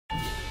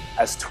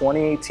As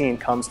 2018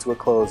 comes to a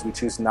close, we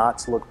choose not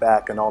to look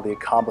back on all the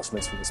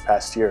accomplishments from this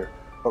past year,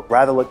 but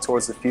rather look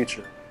towards the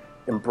future,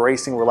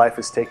 embracing where life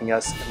is taking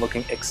us and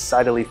looking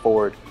excitedly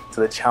forward to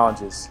the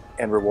challenges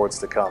and rewards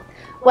to come.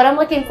 What I'm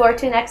looking forward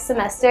to next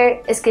semester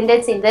is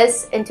condensing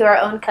this into our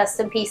own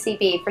custom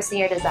PCB for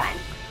senior design.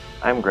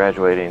 I'm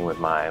graduating with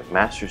my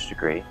master's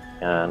degree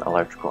in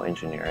electrical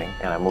engineering,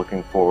 and I'm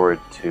looking forward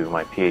to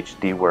my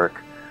PhD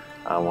work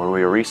where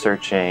we are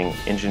researching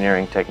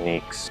engineering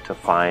techniques to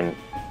find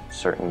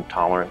certain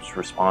tolerance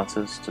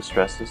responses to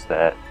stresses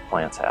that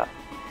plants have.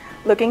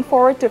 Looking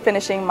forward to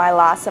finishing my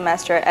last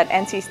semester at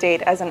NC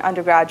State as an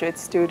undergraduate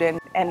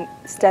student and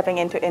stepping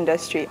into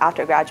industry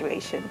after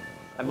graduation.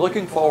 I'm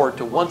looking forward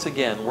to once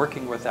again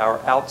working with our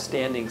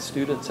outstanding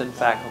students and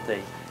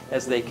faculty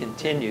as they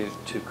continue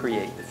to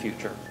create the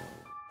future.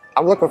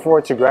 I'm looking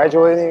forward to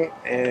graduating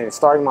and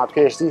starting my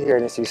PhD here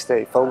at NC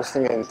State,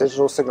 focusing in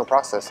digital signal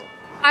processing.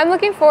 I'm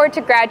looking forward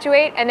to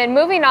graduate and then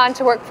moving on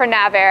to work for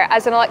NAVAIR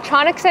as an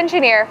electronics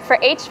engineer for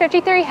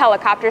H-53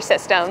 helicopter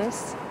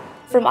systems.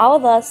 From all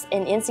of us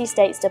in NC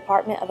State's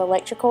Department of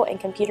Electrical and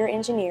Computer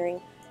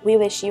Engineering, we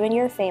wish you and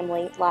your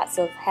family lots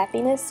of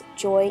happiness,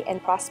 joy,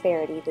 and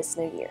prosperity this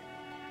new year.